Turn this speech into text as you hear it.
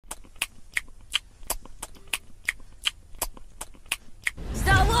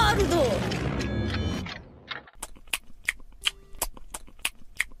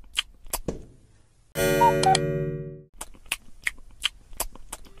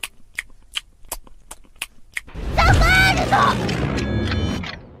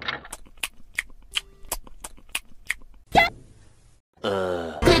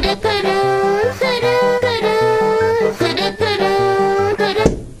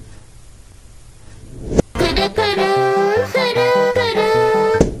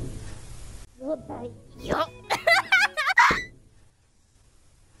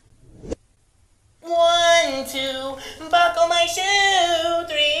One, two, buckle my shoe,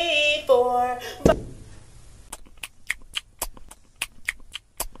 3, 4.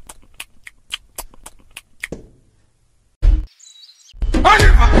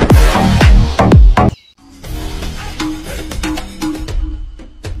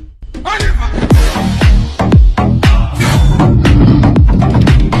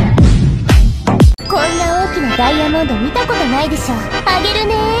こんな大きなダイヤモンド見たことないでしょ。あげる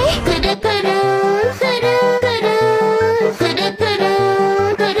ね。くるくるくるくるくるくる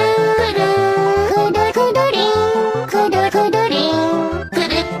くるくるくるくるりんくるくるりんく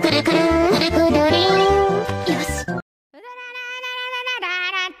るくるくるくるくるりん。よし。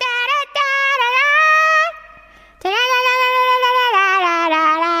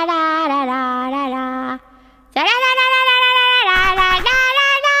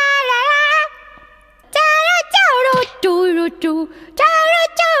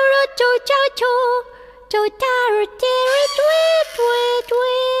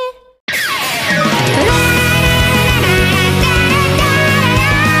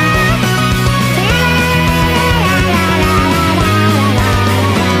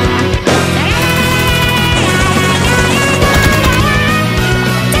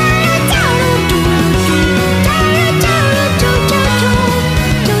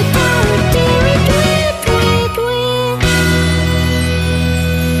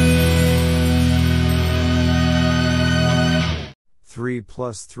Three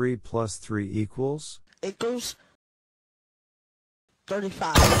plus 3 plus 3 equals? Equals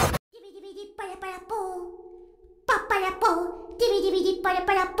 35.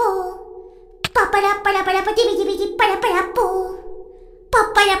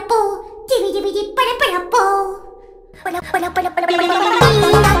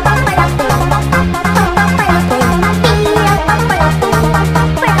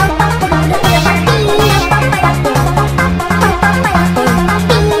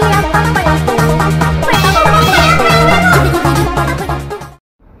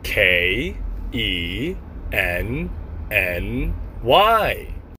 K-E-N-N-Y.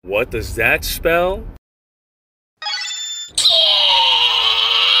 What does that spell?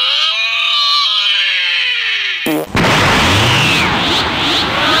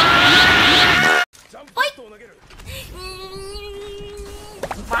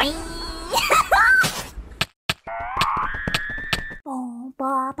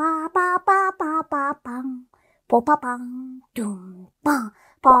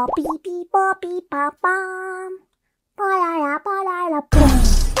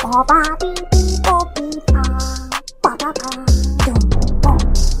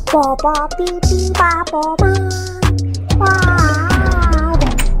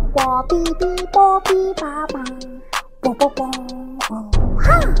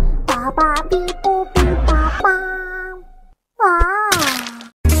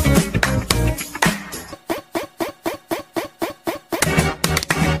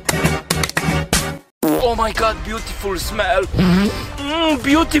 Oh my god, beautiful smell!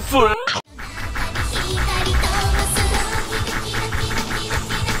 Beautiful!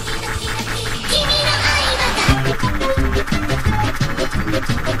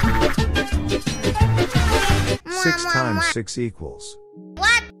 Six times 6 equals.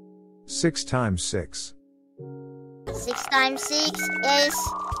 What? 6 times 6. 6 times 6 is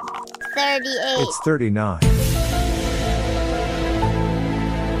 38. It's 39.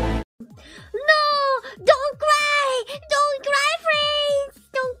 Don't cry! Don't cry, friends!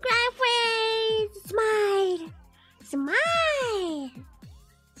 Don't cry, friends! Smile! Smile!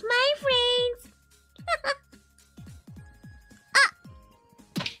 Smile, friends!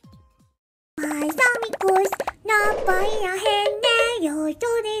 Amigos, napayahenneyo,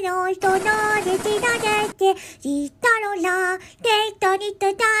 toreros, tonores, tirarete, titarola, tetorito,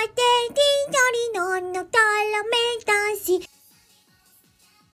 tate, titorino, no talamentashi.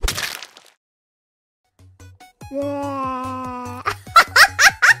 Yeah.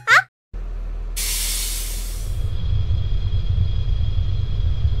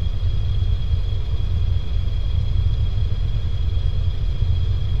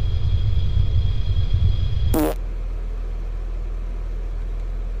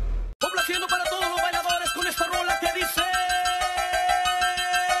 Complaciendo para todos los bailadores con esta rola que dice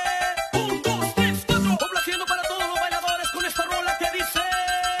 1, 2, 3, 4. Complaciendo para todos los bailadores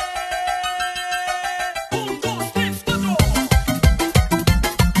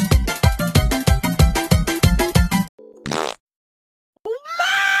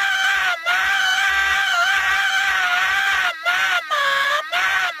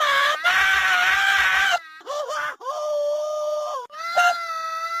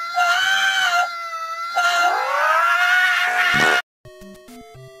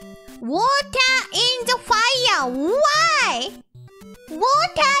Water in the fire. Why?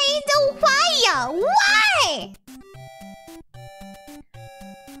 Water in the fire. Why?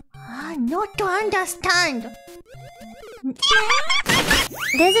 Not to understand.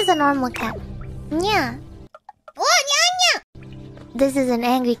 This is a normal cat. Nya. Oh, nya. This is an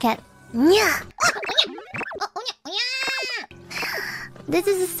angry cat. Nya. This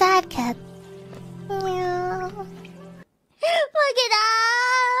is a sad cat. Nya. Look it up.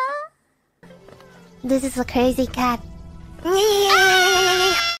 This is a crazy cat. Let me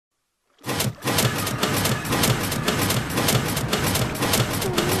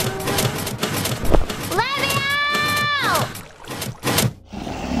out!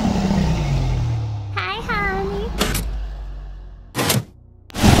 Hi, honey.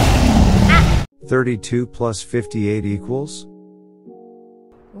 32 plus 58 equals?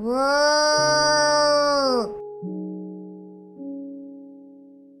 Whoa.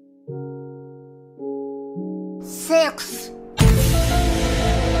 Six. No!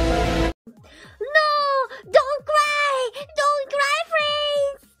 Don't cry! Don't cry,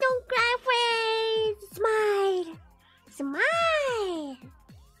 friends! Don't cry, friends! Smile! Smile!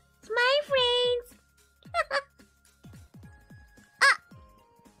 Smile, friends!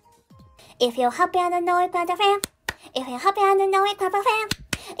 If you're happy and know it, clap a fan. If you're happy and know it, clap a fan.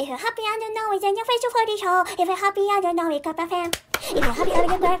 If you're happy and know it, then your face will for the show. If you're happy and know it, clap a fan. If you're happy and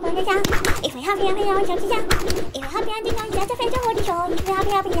know it, clap a fan. If you're happy and know it, clap a fan. If you're happy and know it, that's a face for the show. If you're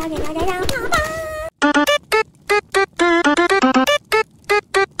happy and know it, clap a fan.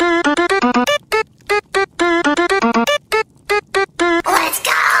 Let's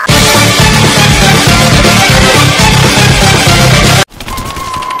go!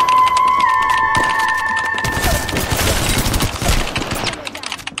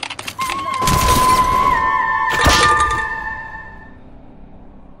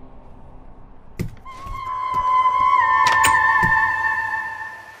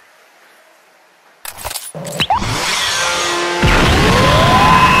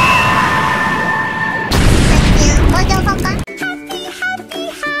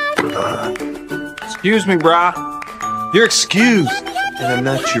 Excuse me, brah. You're excused. And I'm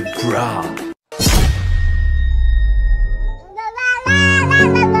not your bra.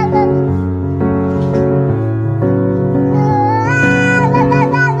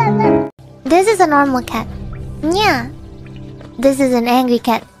 This is a normal cat. Nya. This is an angry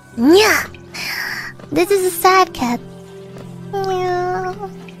cat. Nya. This is a sad cat. Nya.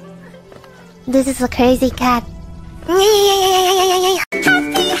 This is a crazy cat.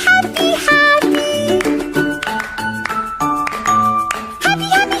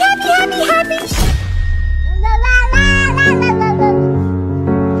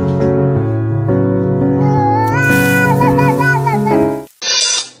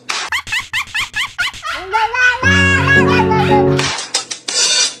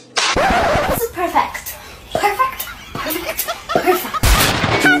 This is perfect. Perfect. Perfect. Perfect.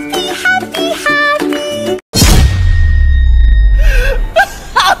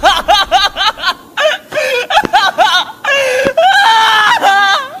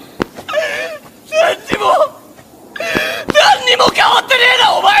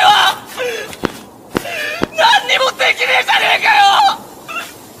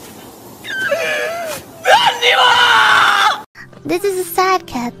 This is a sad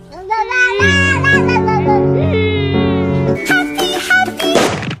cat.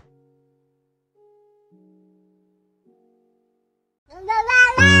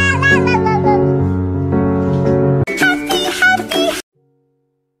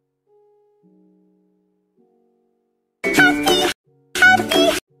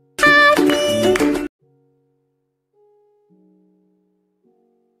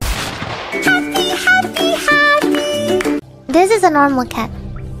 This is a normal cat.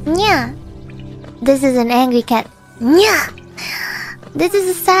 Nya. This is an angry cat. Nya. This is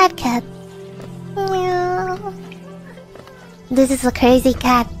a sad cat. Nya. This is a crazy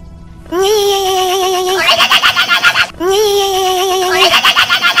cat.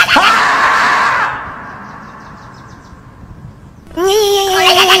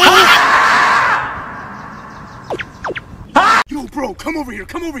 Yo, bro, come over here.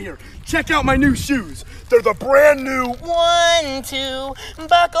 Come over here. Check out my new shoes. They're the brand new. 1, 2,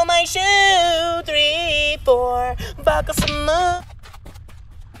 buckle my shoe. 3, 4, buckle some more.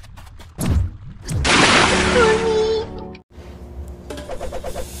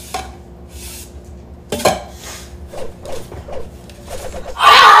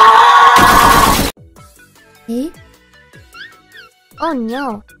 Eh? Oh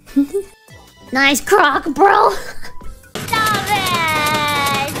no. Nice croc, bro. Stop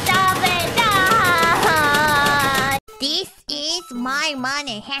it! Stop my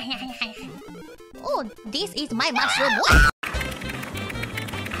money. Oh, this is my mushroom.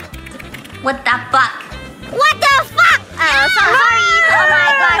 What the fuck? What the fuck? Oh, sorry. Oh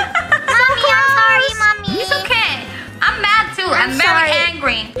my god. Mommy, I'm sorry, mommy. It's okay. I'm mad too. I'm very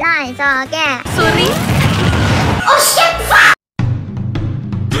angry. Nice, okay. Sorry. Oh shit, fuck!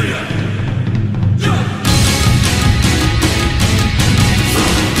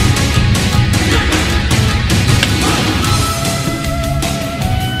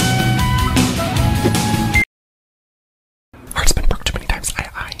 Heart's been broke too many times. I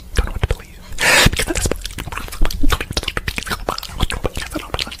don't know what to believe. Because of this.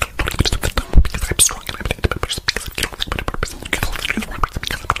 Because I'm strong and I'm independent.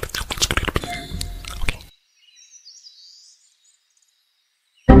 Okay.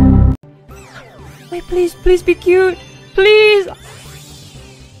 Wait, please be cute. Please.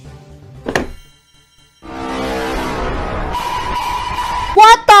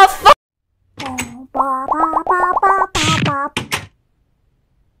 What the fuck?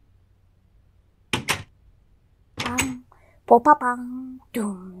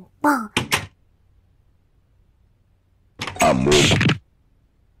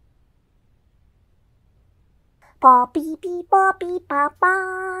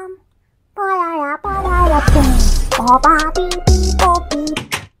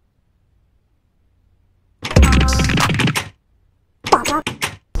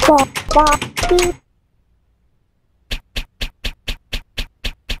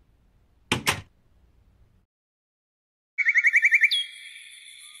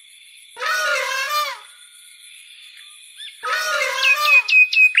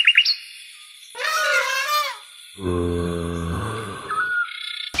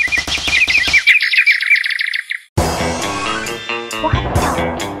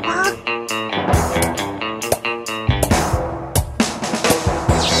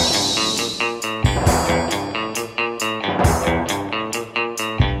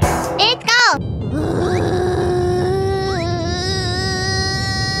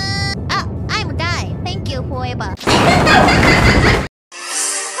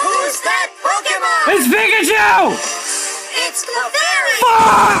 It's Pikachu! It's Clefairy!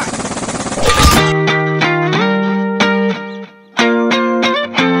 Fuck!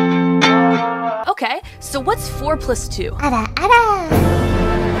 Okay, so what's 4 plus 2? Ara, ara.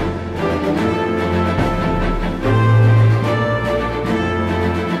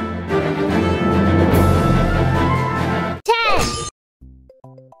 10.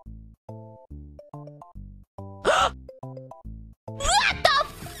 What the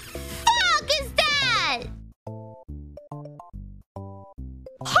fuck is that?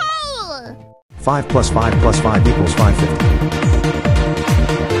 Hole! 5 plus 5 plus 5 equals 550.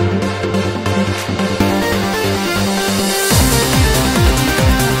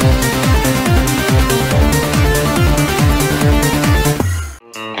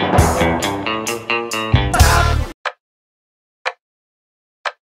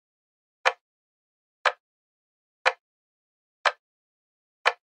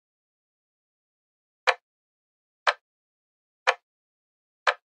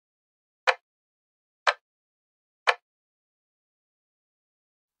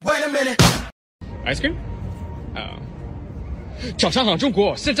 Wait a minute. Ice cream? 早上好，中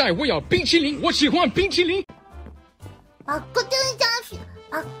国！现在我要冰淇淋，我喜欢冰淇淋。バックトゥーザフュ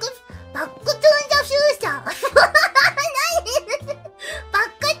ーチャー。何？バックトゥーザフュ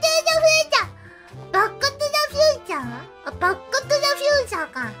ーチャー。バックトゥーザフューチャ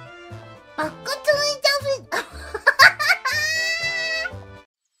ーか。バックトゥーザフューチャー。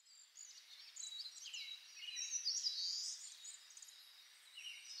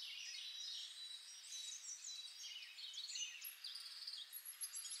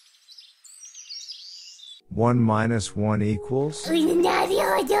1 minus 1 equals? なる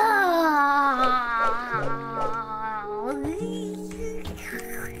ほど。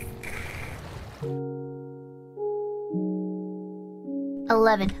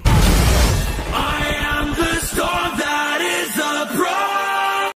11. I am the storm that is a pro.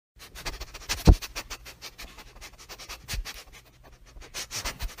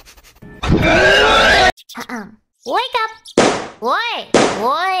 Wake up!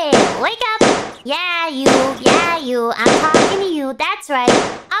 Wake up! Yeah, you. I'm talking to you. That's right.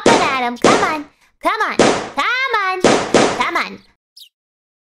 Up and at 'em. Come on.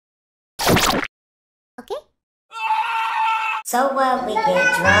 Okay? So what, we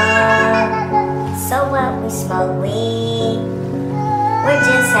get drunk. So what, we smoke weed. We're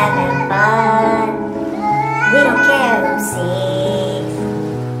just having fun. We don't care who sees.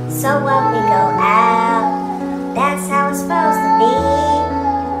 So what, we go out. That's how it's supposed to be.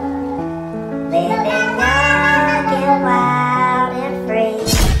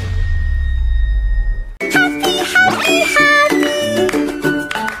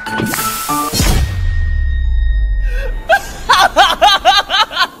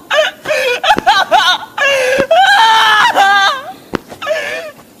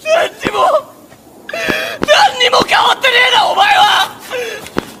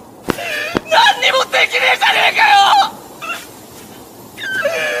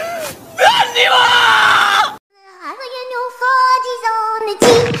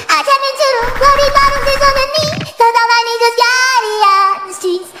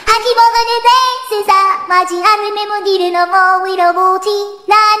 マジアルメもディルのもうウィロボーティ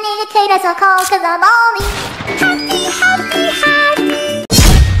ラーニングケイラソコーカザモーリハッピーハッピーハッピー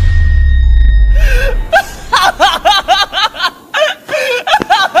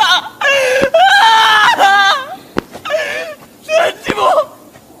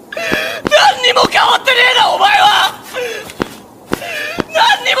何にも変わってねえなお前は。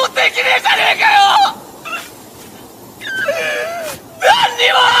何にもできねえじゃねえかよ。何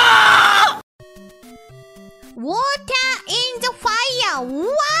にも。 Water in the fire,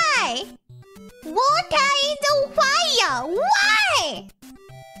 why? Water in the fire, why?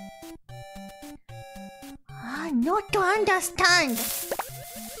 Not to understand.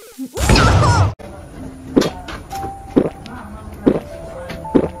 No!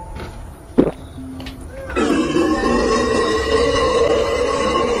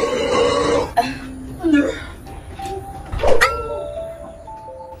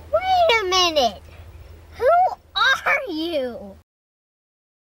 Wait a minute. Who are you?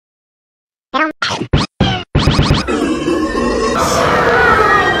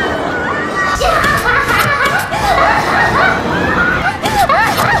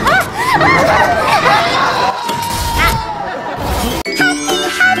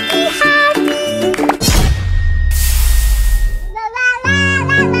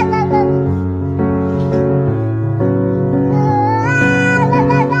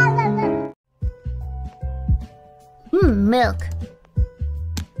 Milk.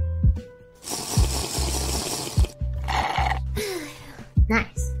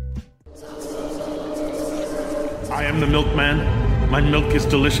 Nice. I am the milkman. My milk is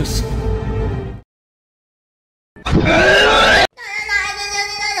delicious.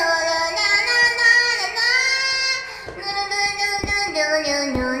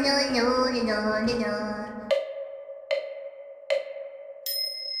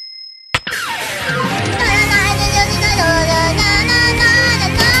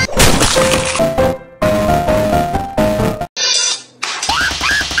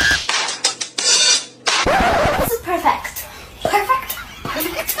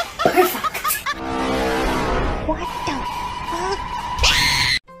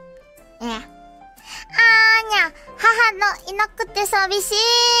寂しい。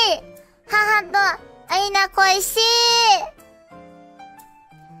母と会いな恋しい。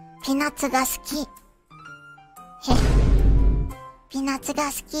ピーナッツが好き。へ。ピーナッツが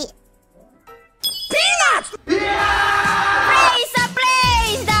好き。ピーナッツ！Place a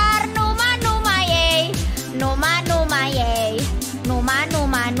place dar numa numa yay. Numa numa yay. Numa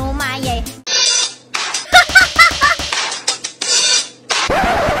numa numa yay.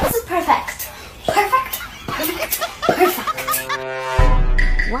 This is perfect. Perfect. Perfect. Perfect.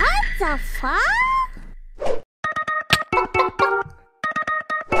 What the fuck?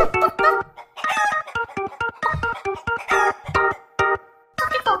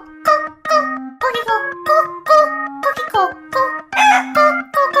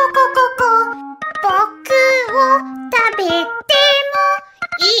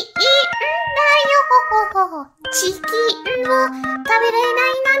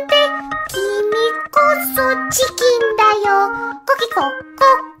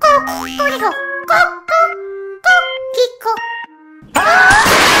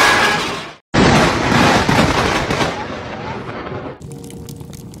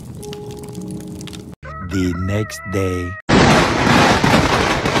 The next day.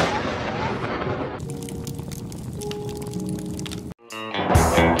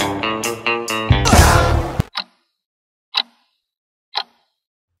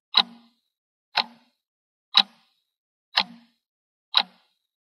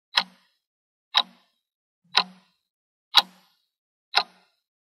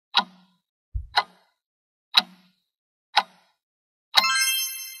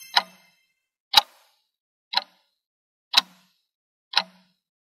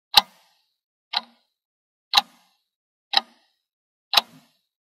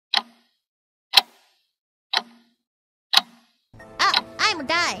 I'm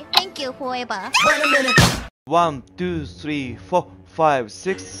die. Thank you forever. Wait a minute. 1, 2, 3, 4, 5,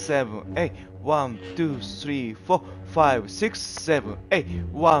 6, 7, 8. 1, 2, 3, 4, 5, 6, 7, 8.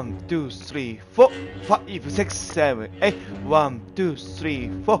 1, 2, 3, 4, 5, 6, 7, 8. 1, 2,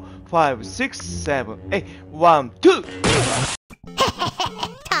 3, 4, 5, 6, 7, 8. 1, 2.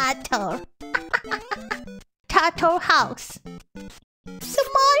 Turtle. Turtle house.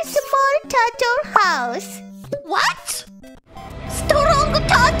 Small turtle house. What? Strong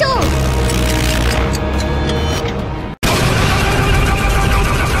turtle.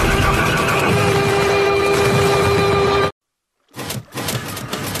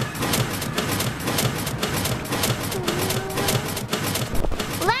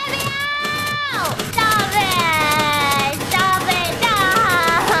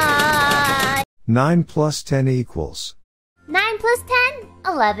 9 plus 10 equals. 9 plus 10?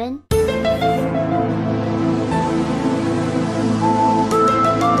 11.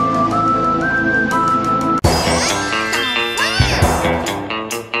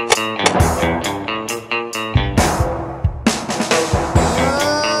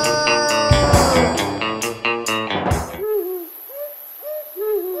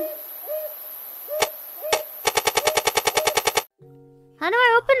 How do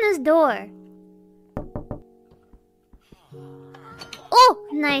I open this door? Oh,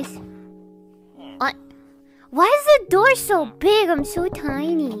 nice. What? Why is the door so big? I'm so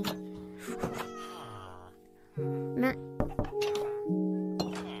tiny. Let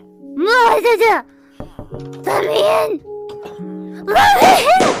me in! Let me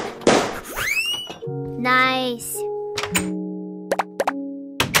in! Nice.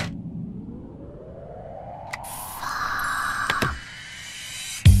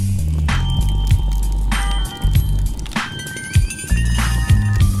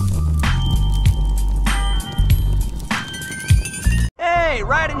 Hey,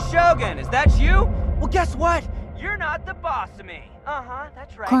 Raiden Shogun, is that you? Well, guess what? You're not the boss of me. Uh-huh,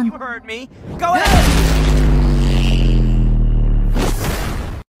 that's right, you heard me. Go ahead!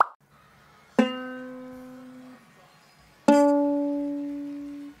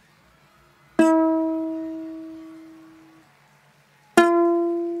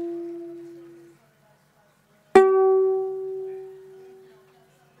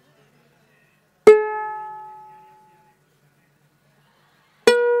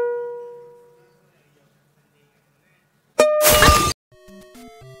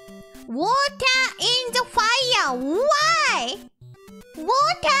 Water in the fire. Why?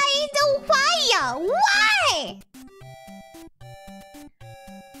 Water in the fire. Why?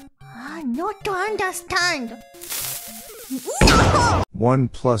 Not to understand. No! 1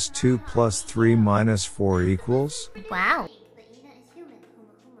 plus 2 plus 3 minus 4 equals? Wow.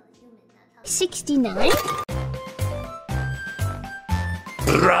 69?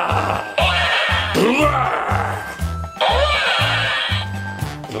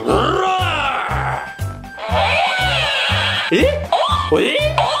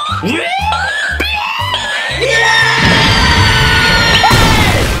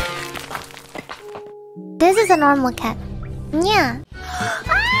 This is a normal cat. Yeah.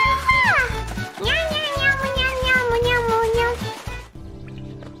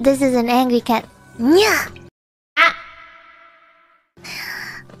 This is an angry cat. Yeah.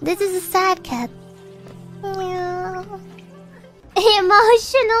 This is a sad cat. Yeah.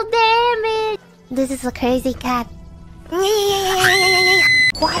 Emotional damage. This is a crazy cat.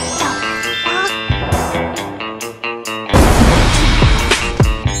 What the fuck?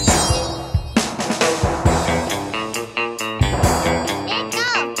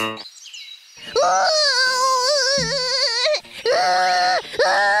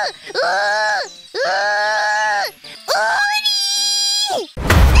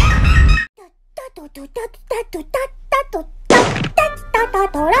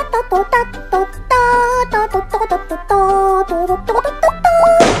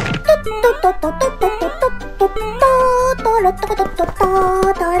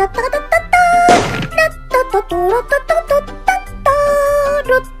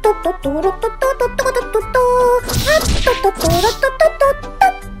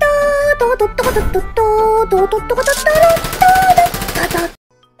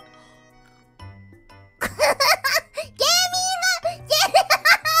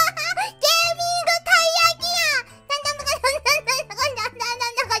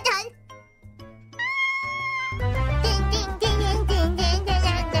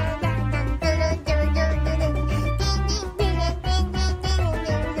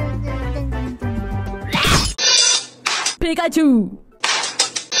 Pikachu!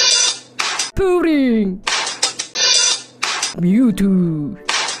 Pudding! Mewtwo!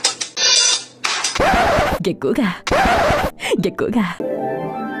 Gekkoga! Gekkoga!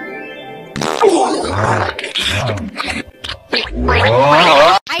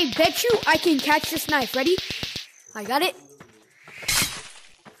 I bet you I can catch this knife. Ready? I got it.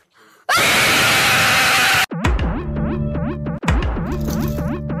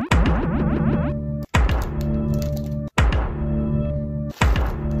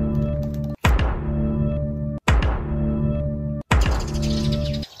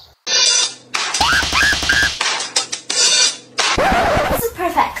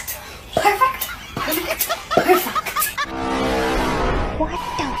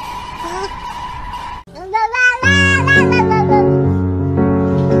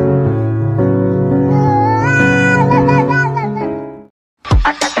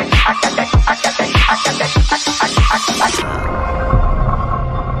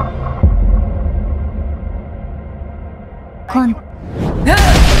 Wait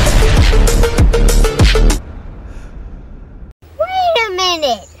a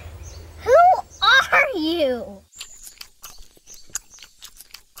minute! Who are you?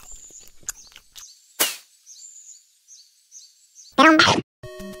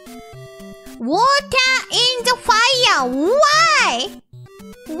 Water in the fire! Why?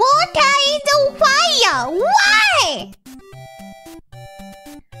 Water in the fire! Why?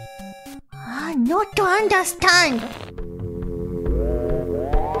 Not to understand.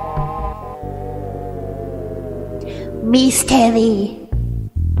 Mystery.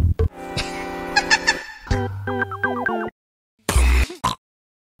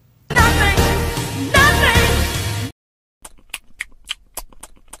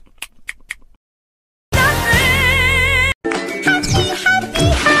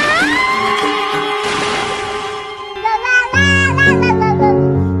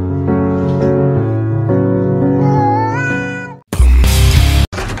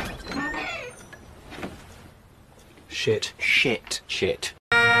 Shit.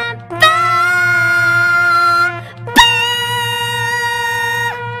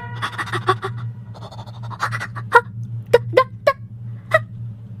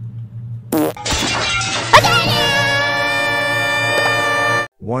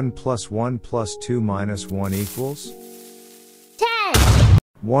 1 plus 1 plus 2 minus 1 equals? 10.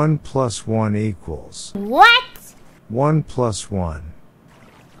 1 plus 1 equals. What? 1 plus 1.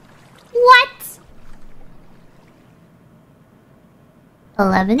 What?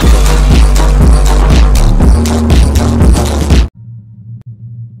 11.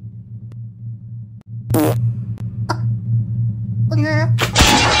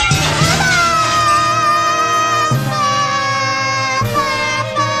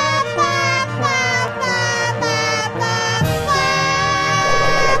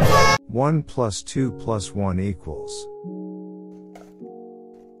 One plus 2 plus 1 equals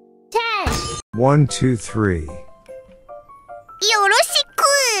 10. 1, 2, 3. よろしく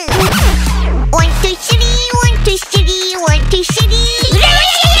 1, 2, 3 1, 2, 3 1, 2, 3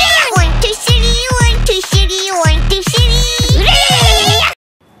 1, 2, 3 1, 2, 3 1, 2, 3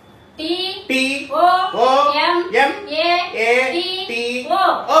 P O M A T O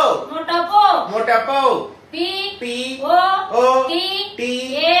Motor Po P P O T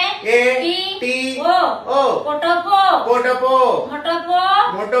A T O Potapo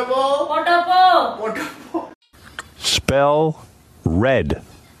Spell red.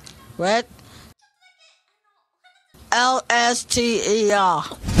 Red. LSTER.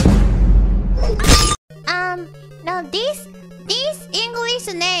 Now this English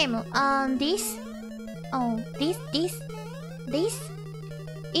name, this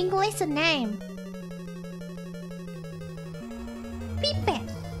English name. Pipe.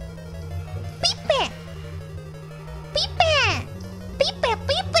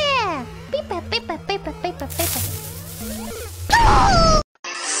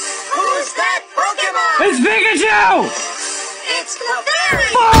 Who's that Pokemon? It's Pikachu! It's Clefairy!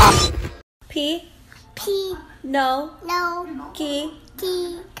 P No. K T.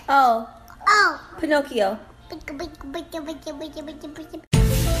 O Oh. Pinocchio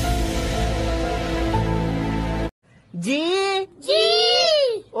G G.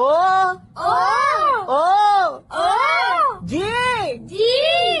 O G G.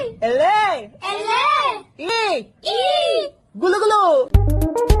 L E Gulu gulu.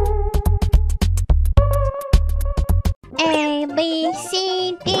 A B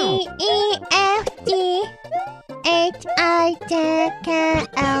C D E F G H I J K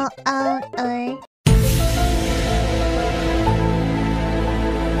L O A.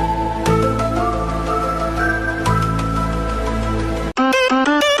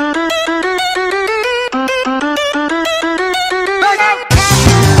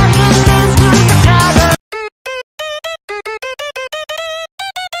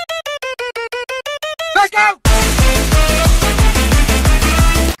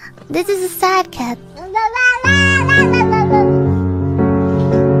 This is a sad cat.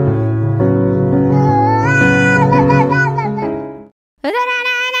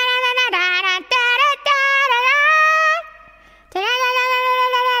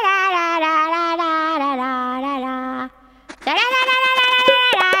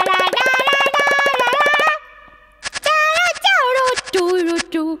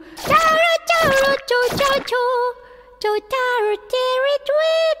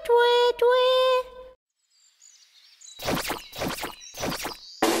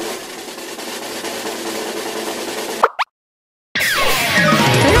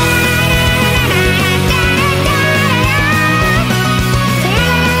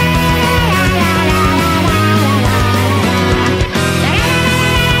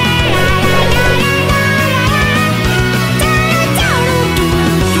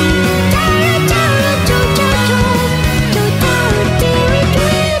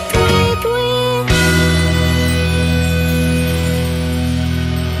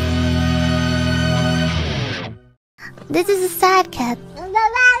 This is a sad cat.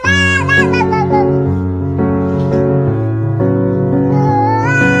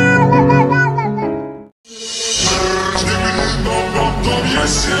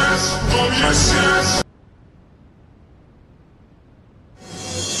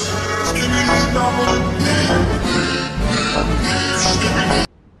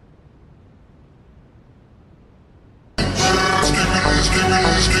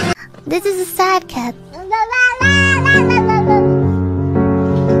 This is a sad cat.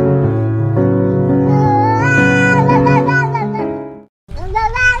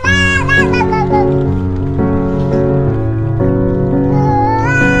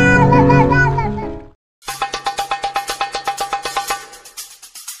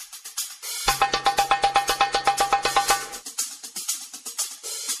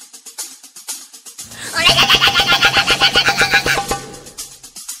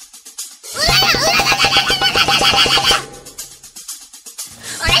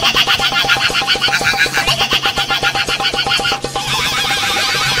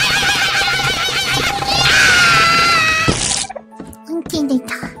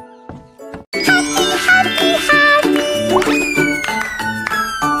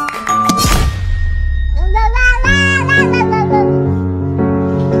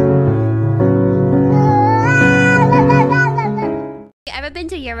 Been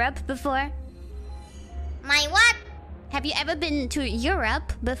to Europe before? My what? Have you ever been to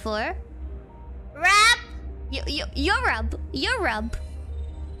Europe before? Rap? Europe. Rap?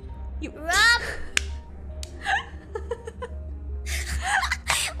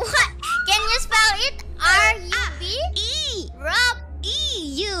 What? Can you spell it? R-U-B? E. Rap?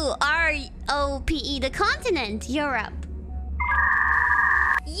 E-U-R-O-P-E. The continent. Europe.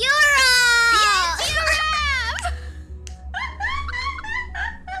 Europe! Yes, Europe!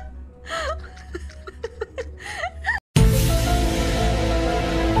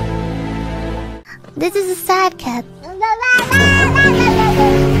 This is a sad cat.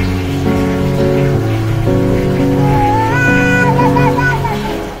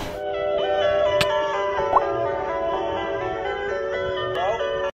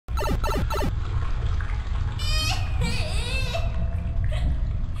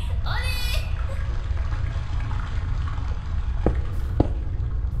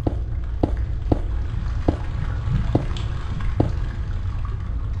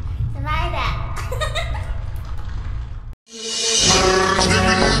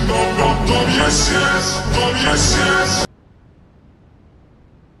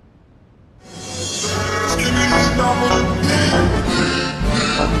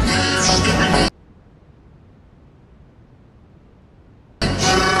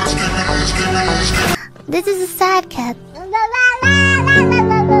 This is a sad cat.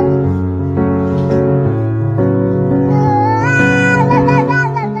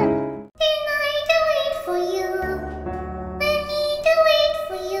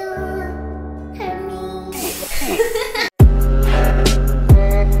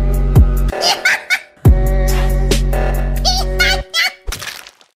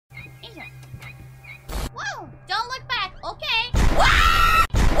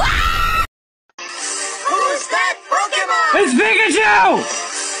 It's Pikachu!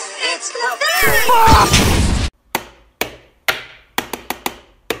 It's the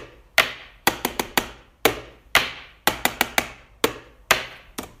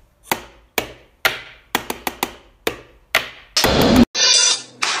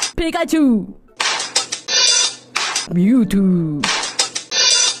Pikachu! Mewtwo!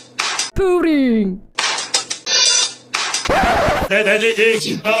 Pudding!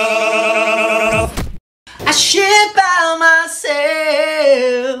 I shit by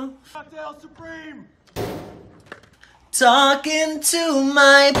myself. Supreme. Talking to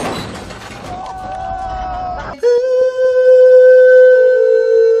my.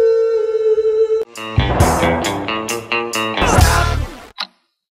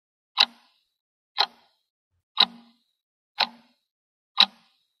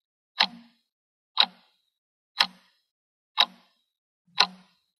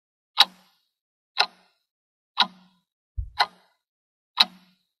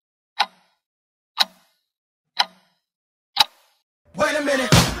 Wait a minute.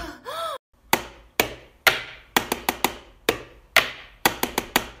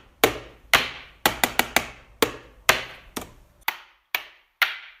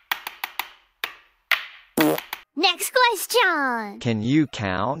 Next question. Can you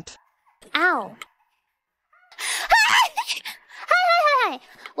count? Ow. Hi.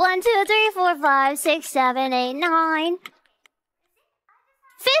 1, 2, 3, 4, 5, 6, 7, 8, 9.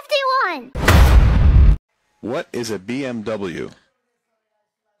 51. What is a BMW?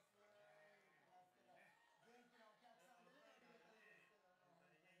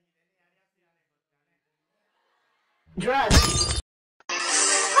 Drugs.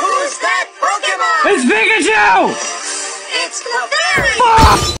 Who's that Pokemon? It's Pikachu! It's the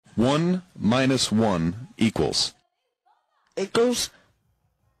fairy! 1 minus 1 equals. Equals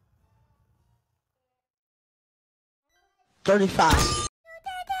 35.